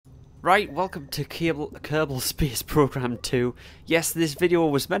Right, welcome to Kerbal Space Program 2. Yes, this video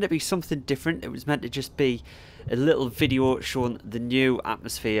was meant to be something different. It was meant to just be a little video showing the new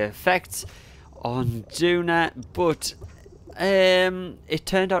atmosphere effects on Duna, but it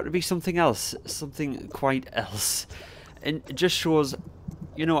turned out to be something else, something quite else. And it just shows,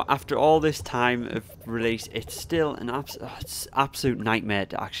 you know, after all this time of release, it's still an absolute nightmare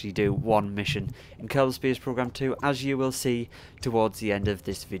to actually do one mission in Kerbal Space Program 2, as you will see towards the end of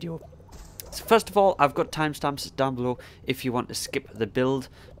this video. So first of all, I've got timestamps down below. If you want to skip the build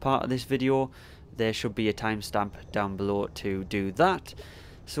part of this video, there should be a timestamp down below to do that.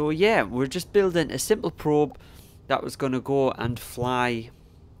 So yeah, we're just building a simple probe that was going to go and fly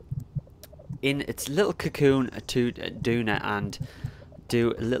in its little cocoon to Duna and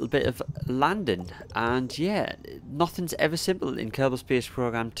do a little bit of landing. And yeah, nothing's ever simple in Kerbal Space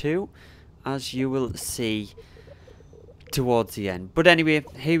Program 2, as you will see towards the end. But anyway,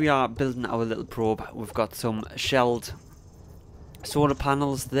 here we are building our little probe. We've got some shelled solar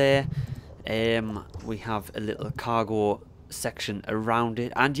panels there. We have a little cargo section around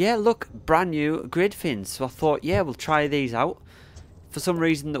it, and yeah, look, brand new grid fins. So I thought, yeah, we'll try these out. For some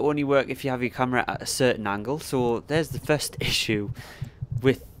reason, they only work if you have your camera at a certain angle, so there's the first issue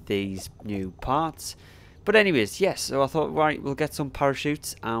with these new parts. But anyways, yes, so I thought, right, we'll get some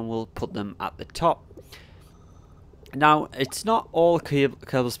parachutes and we'll put them at the top. Now, it's not all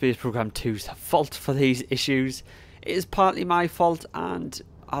Kerbal Space Program 2's fault for these issues. It is partly my fault, and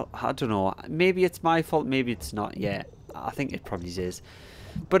I don't know, maybe it's my fault, maybe it's not. Yeah, I think it probably is.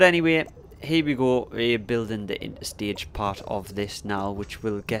 But anyway, here we go. We're building the interstage part of this now, which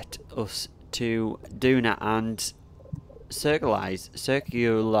will get us to Duna and circularize.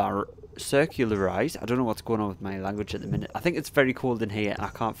 I don't know what's going on with my language at the minute. I think it's very cold in here and I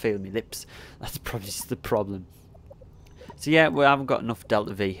can't feel my lips. That's probably the problem. So yeah, we haven't got enough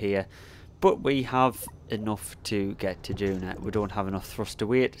delta V here, but we have enough to get to Duna. We don't have enough thrust to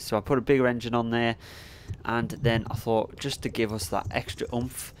weight, so I put a bigger engine on there, and then I thought, just to give us that extra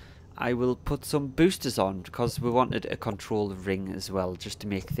oomph, I will put some boosters on, because we wanted a control ring as well, just to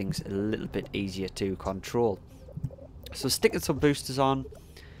make things a little bit easier to control. So sticking some boosters on,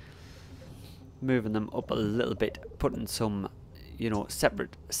 moving them up a little bit, putting some, you know,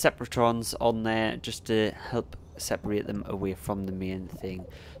 separatrons on there just to help separate them away from the main thing.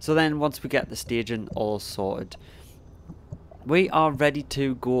 So then once we get the staging all sorted, we are ready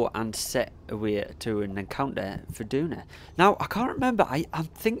to go and set away to an encounter for Duna. Now, I can't remember, I'm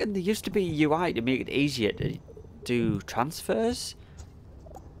thinking there used to be a UI to make it easier to do transfers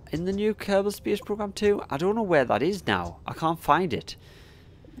in the new Kerbal Space Program 2. I don't know where that is now. I can't find it.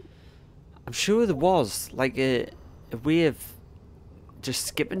 I'm sure there was like a way of just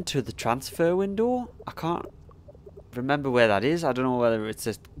skipping to the transfer window. I can't remember where that is. I don't know whether it's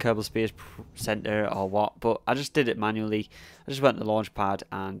a Kerbal Space Center or what, but I just did it manually. I just went to the launch pad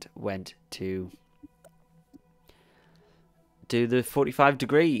and went to do the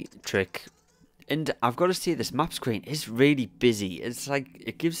 45-degree trick. And I've got to say, this map screen is really busy. It's like,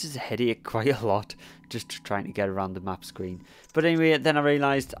 it gives us a headache quite a lot just trying to get around the map screen. But anyway, then I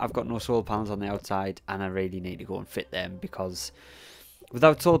realised I've got no solar panels on the outside and I really need to go and fit them, because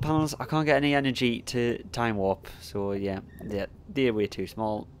without solar panels, I can't get any energy to time warp. So yeah, they're way too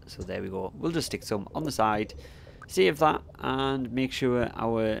small. So there we go. We'll just stick some on the side, save that, and make sure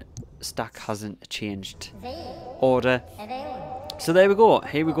our stack hasn't changed order. So there we go.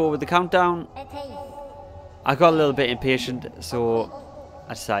 Here we go with the countdown. I got a little bit impatient, so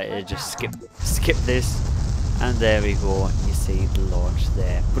I decided to just skip this. And there we go. You see the launch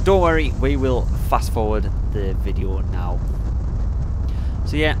there. But don't worry, we will fast forward the video now.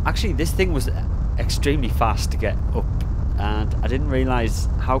 So yeah, actually this thing was extremely fast to get up, and I didn't realise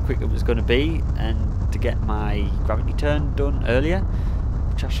how quick it was going to be, and to get my gravity turn done earlier,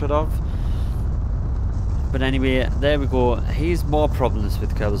 which I should have. But anyway, there we go. Here's more problems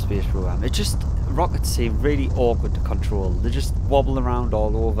with Kerbal Space Program. It just, rockets seem really awkward to control. They just wobble around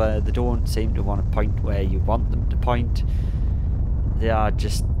all over. They don't seem to want to point where you want them to point. They are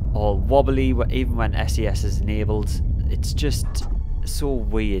just all wobbly, even when SES is enabled. It's just so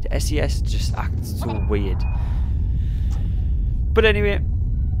weird. SES just acts so weird. But anyway,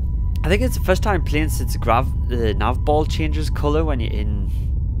 I think it's the first time playing since the nav ball changes colour when you're in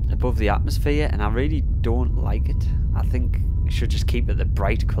above the atmosphere, and I really don't like it. I think you should just keep it the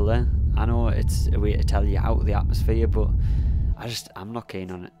bright colour. I know it's a way to tell you out of the atmosphere, but I'm not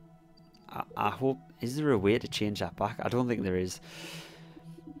keen on it. I hope, is there a way to change that back? I don't think there is.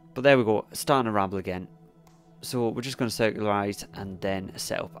 But there we go, starting to ramble again. So we're just going to circularize and then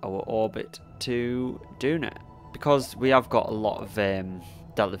set up our orbit to Duna, because we have got a lot of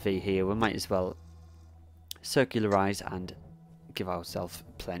delta V here, we might as well circularize and give ourselves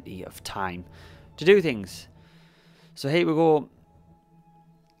plenty of time to do things. So here we go.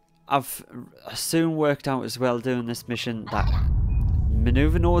 I've soon worked out as well doing this mission that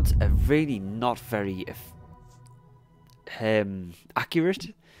maneuver nodes are really not very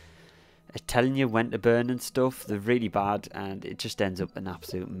accurate at telling you when to burn and stuff. They're really bad and it just ends up an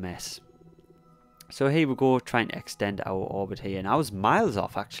absolute mess. So here we go, trying to extend our orbit here, and I was miles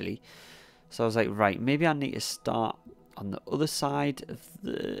off actually. So I was like, right, maybe I need to start on the other side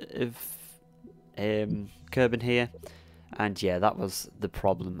of Kerbin here. And yeah, that was the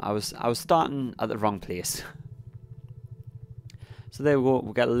problem. I was starting at the wrong place. So there we go.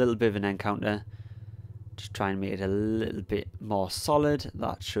 We'll get a little bit of an encounter. Just try and make it a little bit more solid.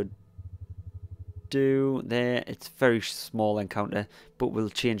 That should do there. It's a very small encounter, but we'll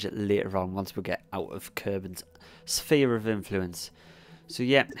change it later on once we get out of Kerbin's sphere of influence. So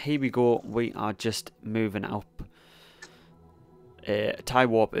yeah, here we go. We are just moving up tie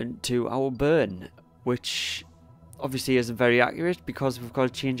warp into our burn, which obviously isn't very accurate because we've got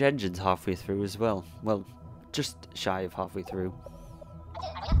to change engines halfway through as well. Well, just shy of halfway through.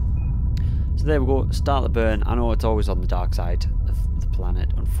 So there we go, start the burn. I know it's always on the dark side of the planet,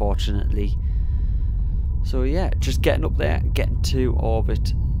 unfortunately. So yeah, just getting up there, getting to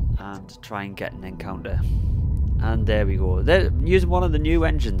orbit and try and get an encounter. And there we go. They're using one of the new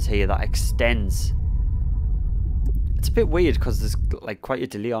engines here that extends. It's a bit weird because there's like quite a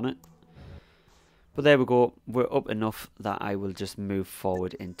delay on it. But there we go. We're up enough that I will just move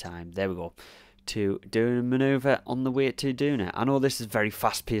forward in time. There we go. To do a maneuver on the way to Duna. I know this is a very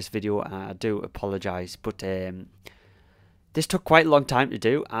fast-paced video. I do apologise. But this took quite a long time to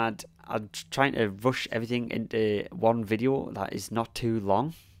do. And I'm trying to rush everything into one video that is not too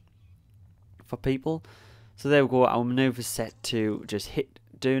long for people. So there we go. Our maneuver set to just hit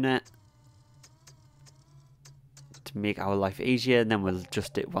Duna to make our life easier, and then we'll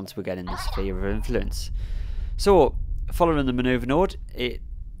adjust it once we get in the sphere of influence. So following the maneuver node, it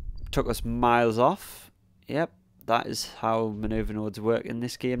took us miles off. Yep, that is how maneuver nodes work in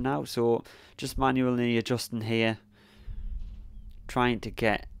this game now. So just manually adjusting here, trying to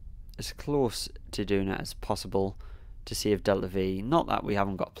get as close to Duna as possible to save delta V. Not that we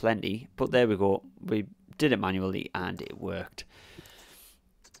haven't got plenty, but there we go. We did it manually and it worked.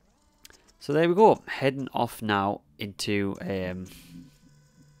 So there we go, heading off now into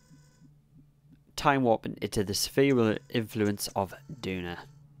time warping into the sphere influence of Duna.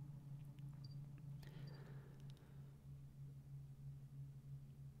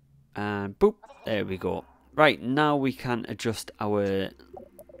 And boop, there we go. Right, now we can adjust our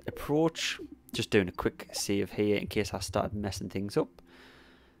approach. Just doing a quick save here in case I started messing things up.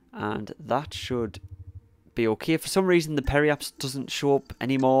 And that should be okay. For some reason the periapse doesn't show up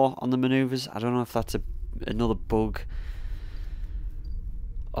anymore on the maneuvers. I don't know if that's another bug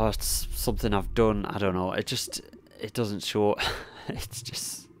or it's something I've done. I don't know. It doesn't show. It's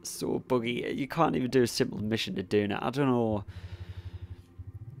just so buggy. You can't even do a simple mission to Duna. I don't know.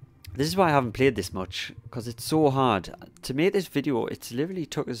 This is why I haven't played this much, because it's so hard. To make this video, it's literally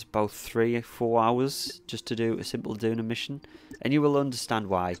took us about 3 or 4 hours just to do a simple Duna mission, and you will understand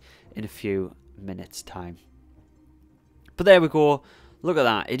why in a few minutes time. But there we go. Look at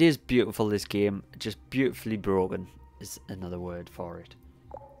that. It is beautiful, this game. Just beautifully broken is another word for it.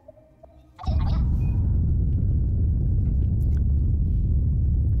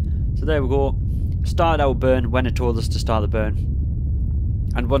 So there we go. Started our burn when it told us to start the burn.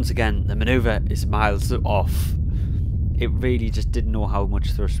 And once again, the maneuver is miles off. It really just didn't know how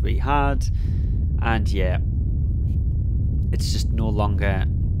much thrust we had. And yeah, it's just no longer...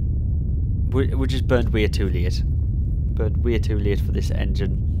 We just burned way too late. Burned way too late for this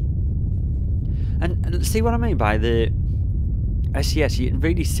engine. And see what I mean by the SES? You can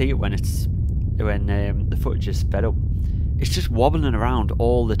really see it when it's... when the footage is sped up. It's just wobbling around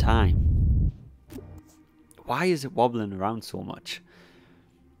all the time. Why is it wobbling around so much?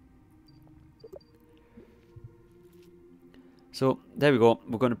 So there we go.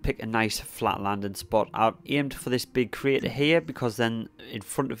 We're going to pick a nice flat landing spot. I've aimed for this big crater here because then in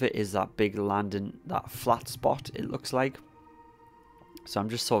front of it is that big landing, that flat spot it looks like. So I'm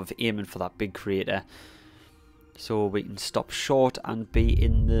just sort of aiming for that big crater so we can stop short and be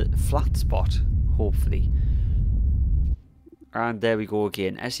in the flat spot, hopefully. And there we go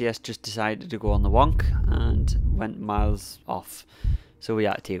again. SES just decided to go on the wonk and went miles off. So we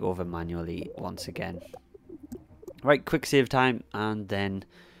had to take over manually once again. Right, quick save time and then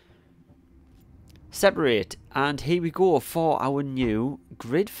separate. And here we go for our new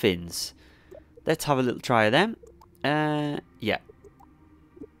grid fins. Let's have a little try of them. Yeah.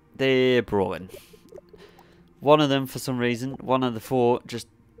 they're broken. One of them, for some reason, one of the 4 just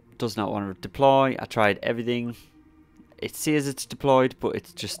does not want to deploy. I tried everything. It says it's deployed, but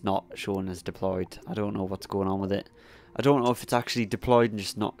it's just not shown as deployed. I don't know what's going on with it. I don't know if it's actually deployed and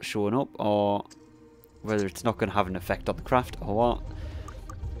just not showing up, or whether it's not going to have an effect on the craft, or what.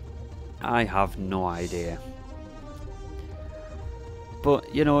 I have no idea.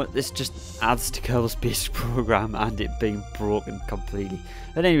 But, you know, this just adds to Kerbal Space Program and it being broken completely.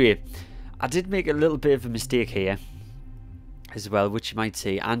 But anyway, I did make a little bit of a mistake here as well, which you might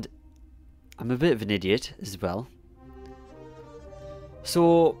see. And I'm a bit of an idiot as well.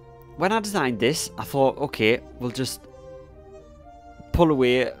 So, when I designed this, I thought, okay, we'll just pull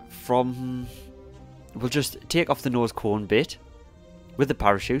away from... We'll just take off the nose cone bit with the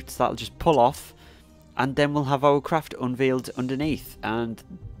parachutes. That'll just pull off. And then we'll have our craft unveiled underneath, and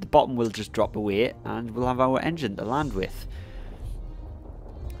the bottom will just drop away, and we'll have our engine to land with.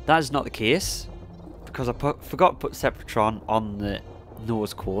 That is not the case, because I forgot to put Sepratron on the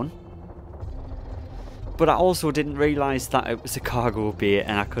nose cone. But I also didn't realise that it was a cargo bay,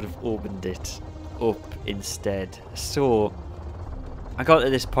 and I could have opened it up instead. So I got to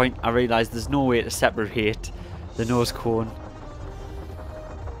this point, I realised there's no way to separate the nose cone.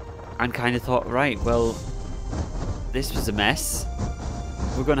 And kind of thought, right, well, this was a mess.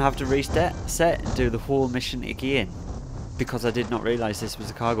 We're going to have to reset and do the whole mission again. Because I did not realise this was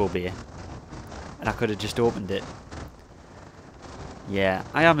a cargo bay. And I could have just opened it. Yeah,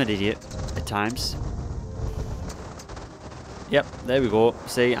 I am an idiot at times. Yep, there we go.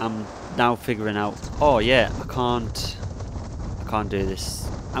 See, I'm now figuring out, oh yeah, I can't do this.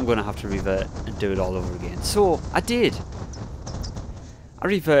 I'm going to have to revert and do it all over again. So, I did. I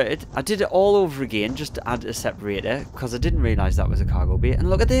reverted, I did it all over again just to add a separator because I didn't realise that was a cargo bay. And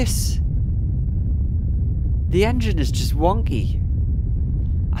look at this! The engine is just wonky.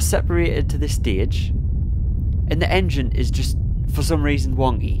 I separated to this stage and the engine is just, for some reason,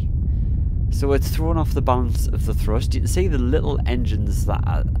 wonky. So it's thrown off the balance of the thrust. You can see the little engines that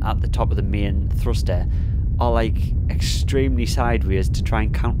are at the top of the main thruster are like extremely sideways to try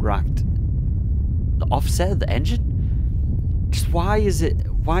and counteract the offset of the engine. Just why is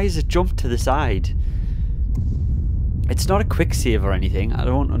it jumped to the side? It's not a quick save or anything, I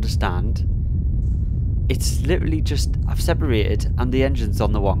don't understand. It's literally just, I've separated and the engine's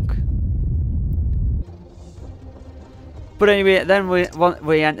on the wonk. But anyway, then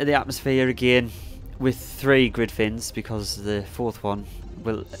we enter the atmosphere again with 3 grid fins because the 4th one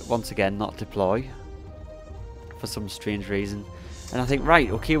will once again not deploy for some strange reason. And I think, right,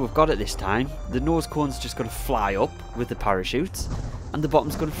 okay, we've got it this time. The nose cone's just going to fly up with the parachutes, and the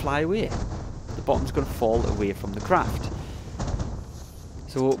bottom's going to fly away. The bottom's going to fall away from the craft.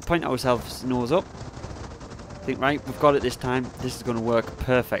 So we'll point ourselves nose up. Think, right, we've got it this time. This is going to work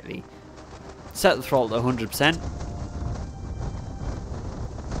perfectly. Set the throttle to 100%.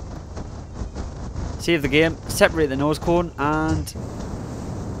 Save the game, separate the nose cone, and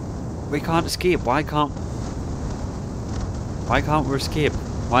we can't escape. Why can't we escape?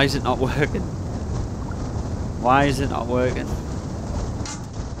 Why is it not working? Why is it not working?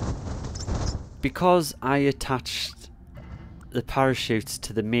 Because I attached the parachutes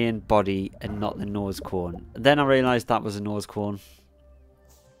to the main body and not the nose cone. Then I realised that was a nose cone.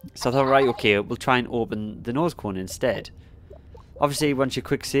 So I thought, right, okay, we'll try and open the nose cone instead. Obviously, once you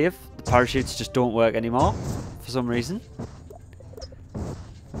quick save, the parachutes just don't work anymore for some reason.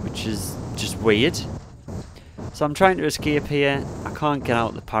 Which is just weird. So I'm trying to escape here. I can't get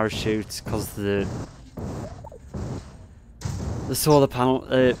out the parachutes because the solar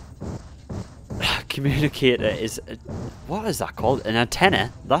panel communicator is what is that called? An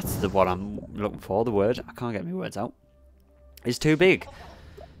antenna. That's the what I'm looking for. The word. I can't get my words out. It's too big,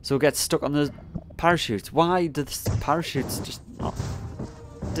 so it gets stuck on the parachutes. Why do the parachutes just not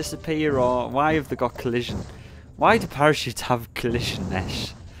disappear, or why have they got collision? Why do parachutes have collision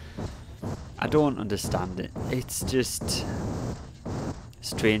mesh? I don't understand it. It's just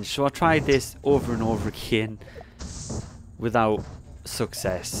strange. So I tried this over and over again without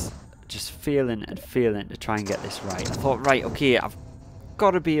success. Just failing and failing to try and get this right. I thought, right, okay, I've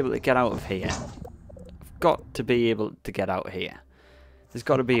got to be able to get out of here. I've got to be able to get out of here. There's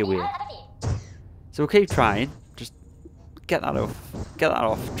got to be a way. So we'll keep trying. Just get that off. Get that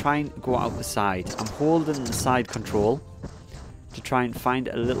off. Try and go out the side. I'm holding the side control to try and find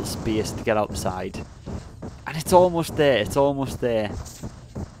a little space to get out the side. And it's almost there. It's almost there.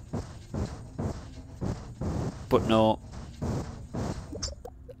 But no.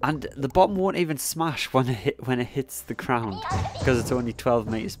 And the bottom won't even smash when it hits the ground, because it's only 12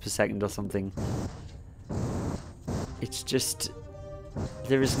 meters per second or something. It's just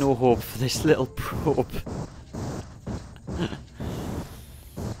There is no hope for this little probe.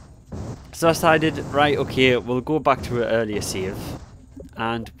 So I decided, right, okay, we'll go back to an earlier save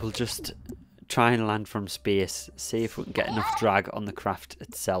and we'll just try and land from space. See if we can get enough drag on the craft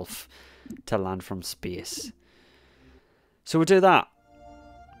itself to land from space. So we'll do that.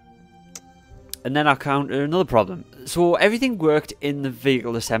 And then I'll counter another problem. So everything worked in the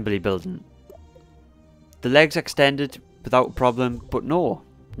vehicle assembly building. The legs extended without a problem, but no,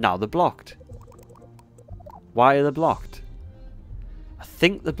 now they're blocked. Why are they blocked? I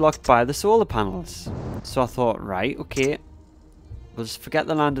think they're blocked by the solar panels. So I thought, right, okay, we'll just forget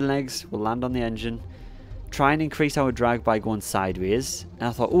the landing legs, we'll land on the engine, try and increase our drag by going sideways. And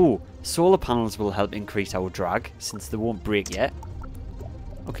I thought, oh, solar panels will help increase our drag since they won't break yet.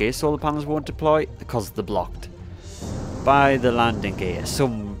 Okay, solar panels won't deploy because they're blocked by the landing gear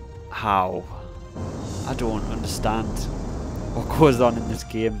somehow. I don't understand what goes on in this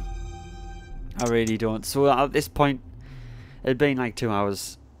game. I really don't. So at this point, it had been like 2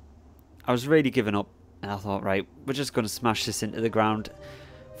 hours. I was really giving up. And I thought, right, we're just going to smash this into the ground.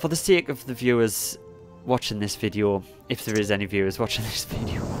 For the sake of the viewers watching this video, if there is any viewers watching this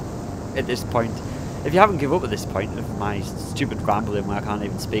video at this point. If you haven't given up at this point of my stupid rambling where I can't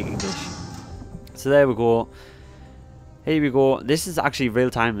even speak English. So there we go. Here we go. This is actually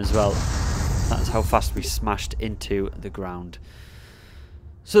real time as well. That's how fast we smashed into the ground.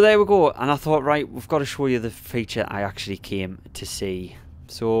 So there we go. And I thought, right, we've got to show you the feature I actually came to see.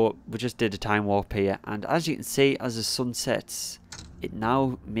 So we just did a time warp here. And as you can see, as the sun sets, it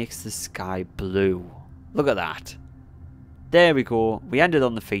now makes the sky blue. Look at that. There we go. We ended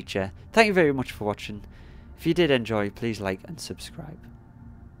on the feature. Thank you very much for watching. If you did enjoy, please like and subscribe.